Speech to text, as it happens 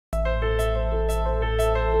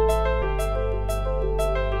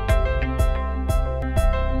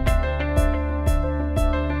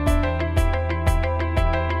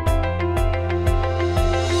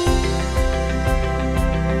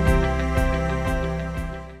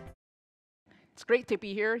It's great to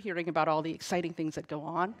be here, hearing about all the exciting things that go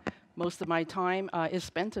on. Most of my time is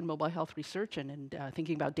spent in mobile health research and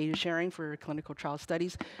thinking about data sharing for clinical trial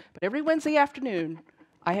studies. But every Wednesday afternoon,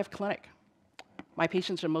 I have clinic. My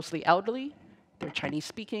patients are mostly elderly, they're Chinese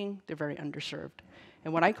speaking, they're very underserved.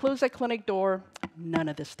 And when I close that clinic door, none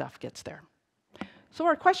of this stuff gets there. So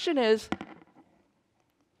our question is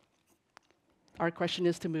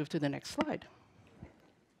to move to the next slide.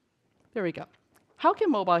 There we go. How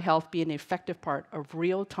can mobile health be an effective part of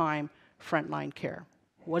real-time frontline care?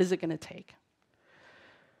 What is it going to take?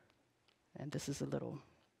 And this is a little,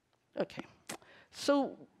 okay.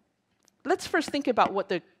 So let's first think about what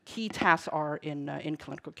the key tasks are in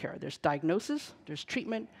clinical care. There's diagnosis, there's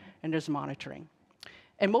treatment, and there's monitoring.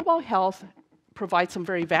 And mobile health provides some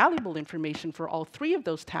very valuable information for all three of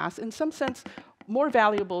those tasks, in some sense, more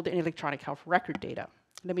valuable than electronic health record data.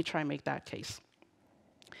 Let me try and make that case.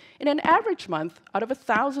 In an average month, out of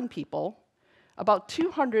 1,000 people, about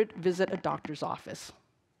 200 visit a doctor's office.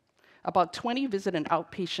 About 20 visit an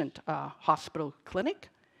outpatient hospital clinic.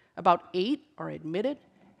 About 8 are admitted,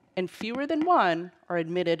 and fewer than 1 are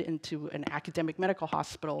admitted into an academic medical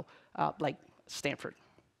hospital like Stanford.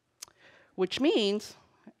 Which means,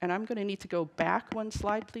 and I'm going to need to go back one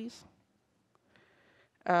slide, please.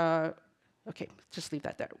 Okay, just leave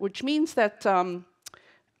that there. Which means that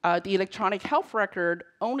the electronic health record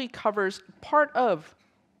only covers part of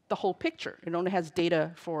the whole picture. It only has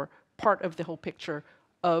data for part of the whole picture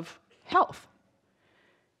of health.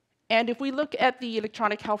 And if we look at the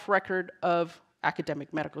electronic health record of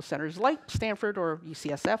academic medical centers like Stanford or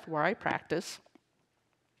UCSF, where I practice,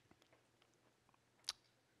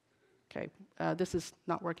 okay, this is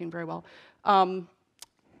not working very well.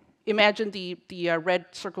 Imagine the red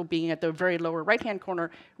circle being at the very lower right-hand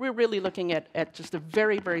corner. We're really looking at just a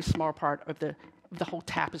very, very small part of the whole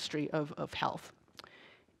tapestry of health.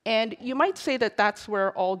 And you might say that that's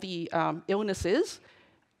where all the illness is,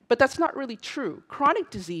 but that's not really true.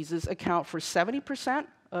 Chronic diseases account for 70%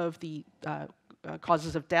 of the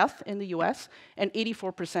causes of death in the US and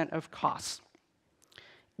 84% of costs.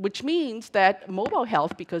 Which means that mobile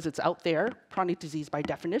health, because it's out there, chronic disease by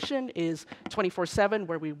definition is 24/7,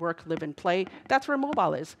 where we work, live, and play. That's where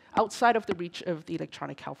mobile is, outside of the reach of the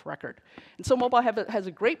electronic health record. And so mobile has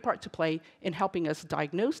a great part to play in helping us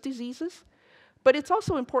diagnose diseases, but it's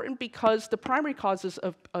also important because the primary causes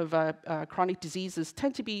of chronic diseases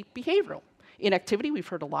tend to be behavioral. Inactivity, we've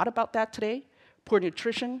heard a lot about that today, poor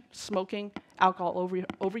nutrition, smoking, alcohol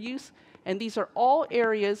overuse. And these are all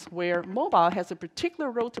areas where mobile has a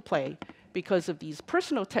particular role to play because of these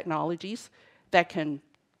personal technologies that can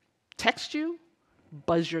text you,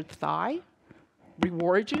 buzz your thigh,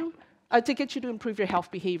 reward you, to get you to improve your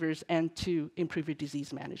health behaviors and to improve your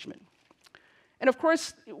disease management. And of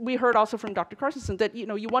course, we heard also from Dr. Carstensen that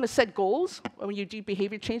you want to set goals when you do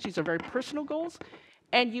behavior change. These are very personal goals.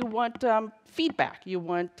 And you want feedback. You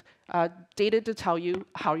want data to tell you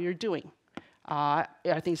how you're doing. Are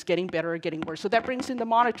things getting better or getting worse? So that brings in the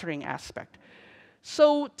monitoring aspect.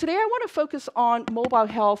 So today I want to focus on mobile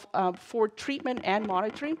health for treatment and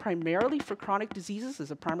monitoring, primarily for chronic diseases. As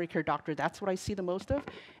a primary care doctor, that's what I see the most of.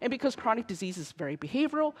 And because chronic disease is very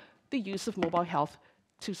behavioral, the use of mobile health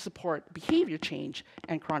to support behavior change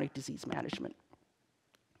and chronic disease management.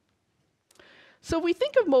 So we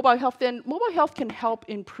think of mobile health, then mobile health can help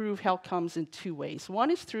improve health outcomes in two ways. One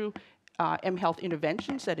is through mHealth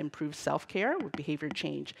interventions that improve self-care with behavior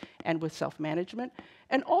change and with self-management,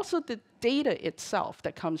 and also the data itself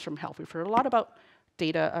that comes from health. We've heard a lot about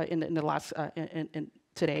data in the last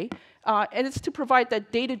today, and it's to provide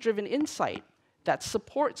that data-driven insight that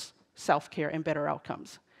supports self-care and better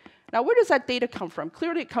outcomes. Now, where does that data come from?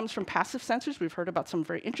 Clearly, it comes from passive sensors. We've heard about some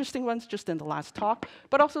very interesting ones just in the last talk,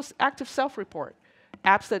 but also active self-report,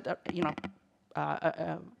 apps that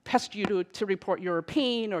pest you to report your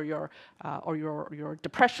pain or your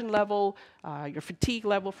depression level, your fatigue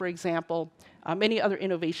level, for example. Many other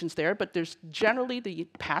innovations there, but there's generally the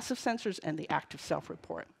passive sensors and the active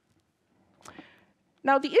self-report.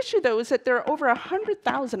 Now, the issue, though, is that there are over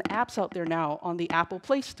 100,000 apps out there now on the Apple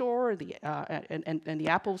Play Store and the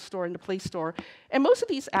Apple Store and the Play Store, and most of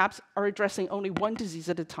these apps are addressing only one disease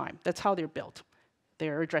at a time. That's how they're built.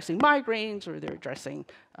 They're addressing migraines or they're addressing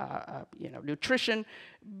nutrition.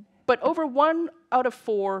 But over 1 out of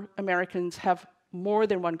 4 Americans have more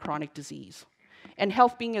than one chronic disease. And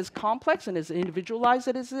health being as complex and as individualized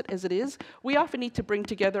as it is, we often need to bring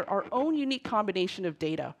together our own unique combination of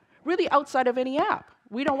data, really outside of any app.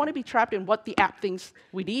 We don't want to be trapped in what the app thinks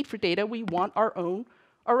we need for data. We want our own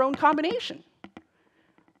combination.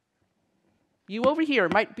 You over here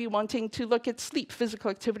might be wanting to look at sleep, physical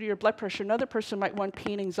activity, or blood pressure. Another person might want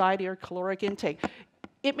pain, anxiety, or caloric intake.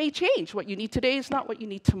 It may change. What you need today is not what you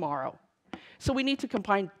need tomorrow. So we need to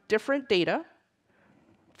combine different data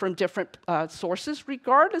from different sources,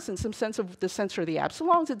 regardless in some sense of the sensor or the app. So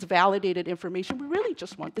long as it's validated information, we really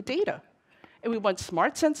just want the data. And we want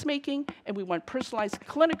smart sense making, and we want personalized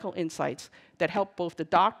clinical insights that help both the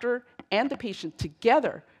doctor and the patient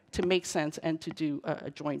together to make sense and to do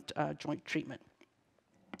a joint treatment.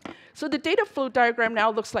 So the data flow diagram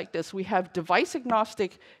now looks like this. We have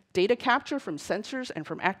device-agnostic data capture from sensors and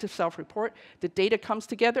from active self-report. The data comes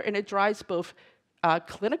together, and it drives both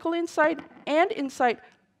clinical insight and insight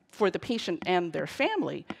for the patient and their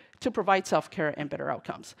family to provide self-care and better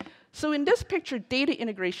outcomes. So in this picture, data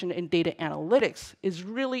integration and data analytics is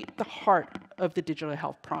really the heart of the digital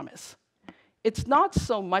health promise. It's not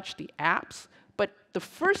so much the apps, but the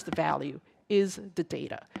first value is the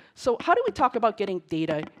data. So how do we talk about getting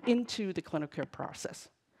data into the clinical care process?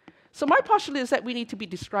 So my postulate is that we need to be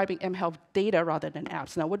describing mHealth data rather than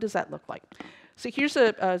apps. Now, what does that look like? So here's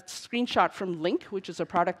a screenshot from Link, which is a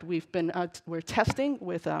product we're testing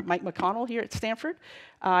with Mike McConnell here at Stanford.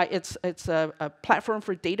 It's a platform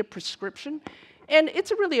for data prescription. And it's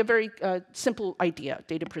really a very simple idea,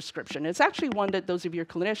 data prescription. It's actually one that those of you who are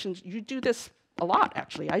clinicians, you do this a lot,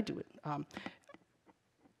 actually. I do it.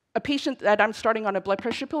 A patient that I'm starting on a blood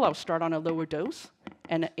pressure pill, I'll start on a lower dose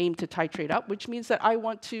and aim to titrate up, which means that I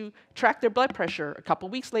want to track their blood pressure a couple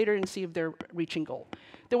weeks later and see if they're reaching goal.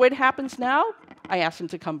 The way it happens now, I ask them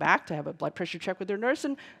to come back to have a blood pressure check with their nurse,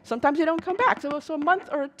 and sometimes they don't come back. So a month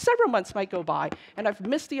or several months might go by, and I've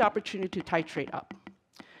missed the opportunity to titrate up.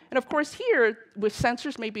 And of course, here, with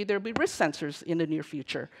sensors, maybe there'll be risk sensors in the near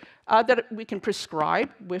future that we can prescribe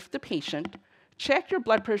with the patient. Check your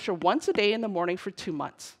blood pressure once a day in the morning for 2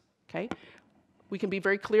 months. Okay? We can be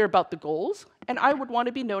very clear about the goals, and I would want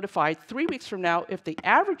to be notified 3 weeks from now if the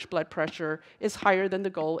average blood pressure is higher than the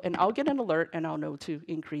goal, and I'll get an alert, and I'll know to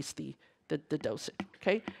increase the dosage.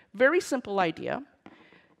 Okay? Very simple idea.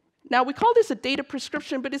 Now, we call this a data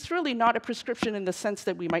prescription, but it's really not a prescription in the sense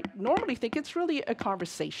that we might normally think. It's really a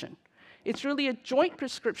conversation. It's really a joint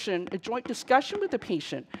prescription, a joint discussion with the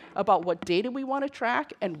patient about what data we want to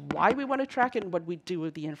track and why we want to track it and what we do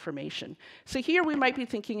with the information. So here we might be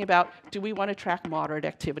thinking about, do we want to track moderate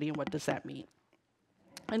activity, and what does that mean?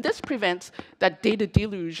 And this prevents that data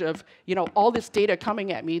deluge of, all this data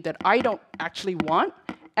coming at me that I don't actually want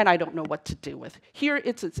and I don't know what to do with. Here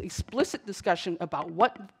it's an explicit discussion about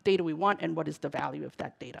what data we want and what is the value of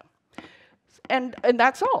that data. And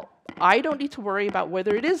that's all. I don't need to worry about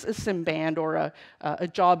whether it is a SIM band or a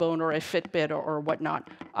Jawbone or a Fitbit or whatnot.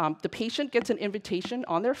 The patient gets an invitation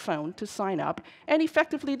on their phone to sign up, and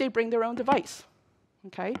effectively they bring their own device.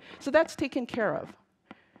 Okay? So that's taken care of.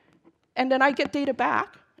 And then I get data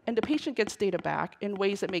back, and the patient gets data back in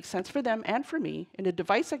ways that make sense for them and for me in a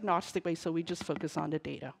device-agnostic way, so we just focus on the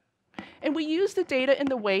data. And we use the data in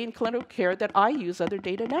the way in clinical care that I use other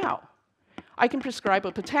data now. I can prescribe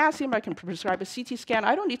a potassium, I can prescribe a CT scan.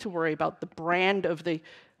 I don't need to worry about the brand of the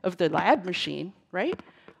lab machine, right?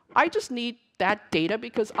 I just need that data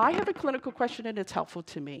because I have a clinical question and it's helpful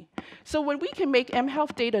to me. So when we can make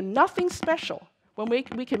mHealth data nothing special, when we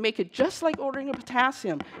can make it just like ordering a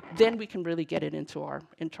potassium, then we can really get it into our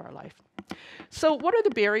life. So what are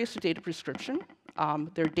the barriers to data prescription?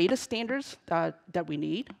 There are data standards that we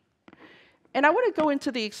need. And I want to go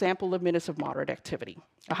into the example of minutes of moderate activity.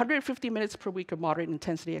 150 minutes per week of moderate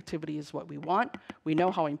intensity activity is what we want. We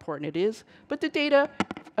know how important it is. But the data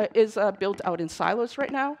is built out in silos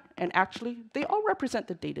right now. And actually, they all represent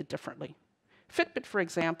the data differently. Fitbit, for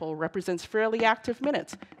example, represents fairly active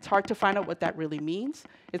minutes. It's hard to find out what that really means.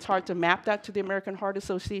 It's hard to map that to the American Heart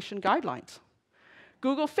Association guidelines.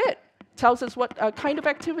 Google Fit tells us what kind of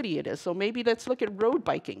activity it is. So maybe let's look at road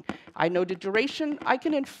biking. I know the duration. I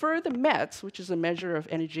can infer the METs, which is a measure of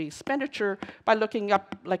energy expenditure, by looking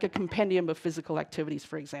up like a compendium of physical activities,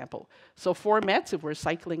 for example. So 4 METs if we're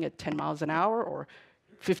cycling at 10 miles an hour, or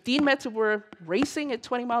 15 METs if we're racing at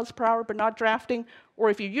 20 miles per hour but not drafting, or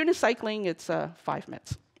if you're unicycling, it's 5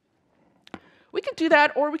 METs. We could do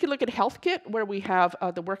that, or we could look at HealthKit, where we have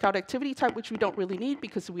the workout activity type, which we don't really need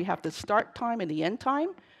because we have the start time and the end time.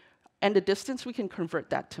 And the distance, we can convert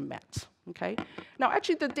that to METs, okay? Now,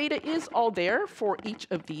 actually, the data is all there for each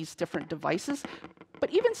of these different devices, but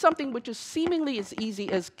even something which is seemingly as easy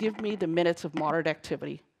as give me the minutes of moderate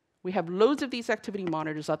activity. We have loads of these activity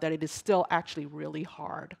monitors out there. It is still actually really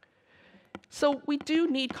hard. So we do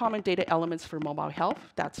need common data elements for mobile health.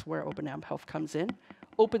 That's where OpenMHealth comes in.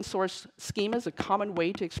 Open source schema is a common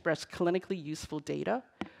way to express clinically useful data.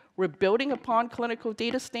 We're building upon clinical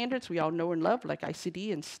data standards we all know and love, like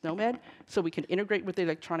ICD and SNOMED, so we can integrate with the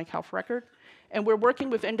electronic health record. And we're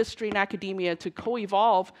working with industry and academia to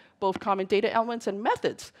co-evolve both common data elements and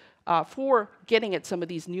methods for getting at some of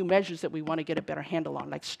these new measures that we want to get a better handle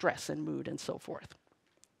on, like stress and mood and so forth.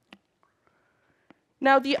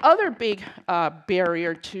 Now, the other big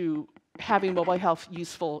barrier to having mobile health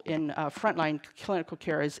useful in frontline clinical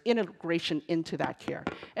care is integration into that care.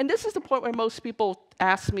 And this is the point where most people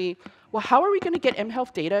ask me, well, how are we going to get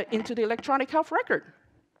mHealth data into the electronic health record?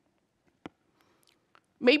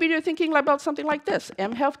 Maybe you're thinking about something like this.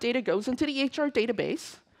 mHealth data goes into the EHR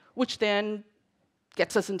database, which then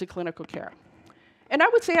gets us into clinical care. And I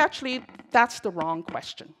would say, actually, that's the wrong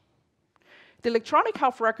question. The electronic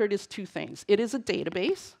health record is two things. It is a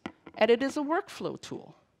database, and it is a workflow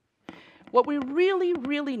tool. What we really,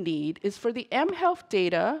 really need is for the mHealth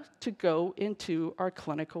data to go into our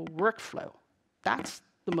clinical workflow. That's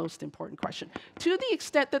the most important question. To the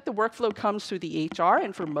extent that the workflow comes through the EHR,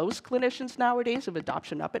 and for most clinicians nowadays, with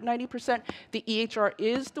adoption up at 90%, the EHR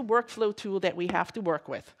is the workflow tool that we have to work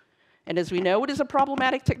with. And as we know, it is a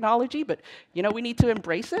problematic technology, but we need to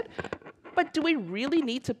embrace it. But do we really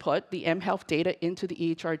need to put the mHealth data into the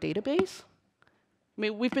EHR database? I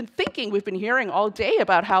mean, we've been hearing all day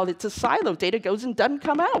about how it's a silo. Data goes and doesn't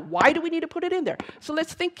come out. Why do we need to put it in there? So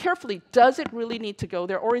let's think carefully. Does it really need to go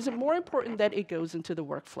there, or is it more important that it goes into the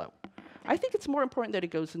workflow? I think it's more important that it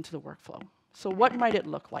goes into the workflow. So what might it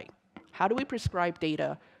look like? How do we prescribe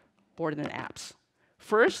data more than apps?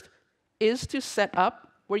 First is to set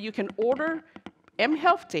up where you can order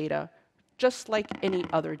mHealth data just like any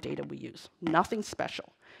other data we use. Nothing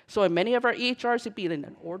special. So in many of our EHRs, it'd be in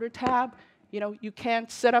an order tab. You can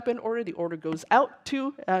set up an order. The order goes out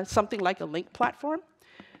to something like a link platform.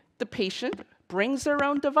 The patient brings their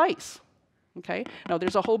own device. Okay? Now,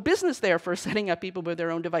 there's a whole business there for setting up people with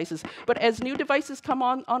their own devices. But as new devices come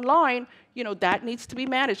online, that needs to be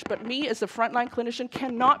managed. But me, as a frontline clinician,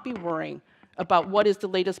 cannot be worrying about what is the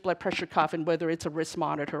latest blood pressure cuff and whether it's a wrist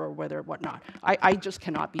monitor or whether whatnot. I just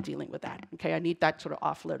cannot be dealing with that. Okay, I need that sort of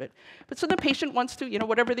offloaded. But so the patient wants to,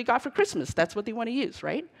 whatever they got for Christmas, that's what they want to use,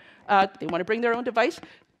 right? They want to bring their own device.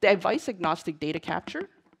 Device-agnostic data capture.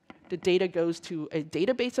 The data goes to a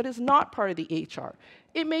database that is not part of the EHR.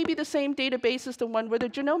 It may be the same database as the one where the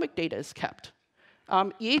genomic data is kept.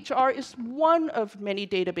 EHR is one of many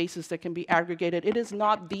databases that can be aggregated. It is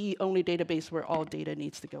not the only database where all data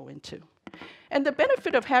needs to go into. And the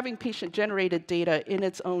benefit of having patient-generated data in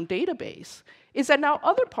its own database is that now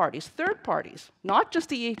other parties, third parties, not just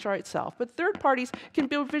the EHR itself, but third parties can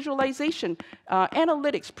build visualization,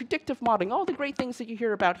 analytics, predictive modeling, all the great things that you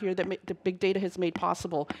hear about here that the big data has made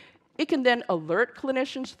possible. It can then alert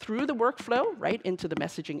clinicians through the workflow, right, into the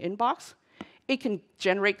messaging inbox. It can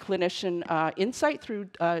generate clinician insight through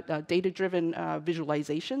data-driven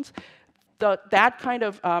visualizations. That kind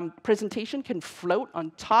of presentation can float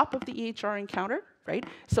on top of the EHR encounter, right?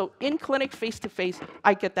 So in clinic, face-to-face,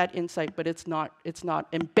 I get that insight, but it's not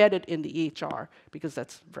embedded in the EHR because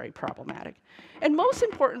that's very problematic. And most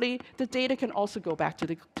importantly, the data can also go back to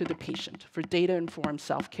the patient for data-informed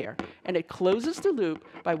self-care. And it closes the loop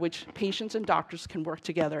by which patients and doctors can work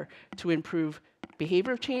together to improve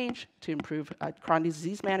behavior change, to improve chronic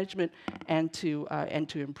disease management, and to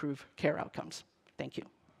improve care outcomes. Thank you.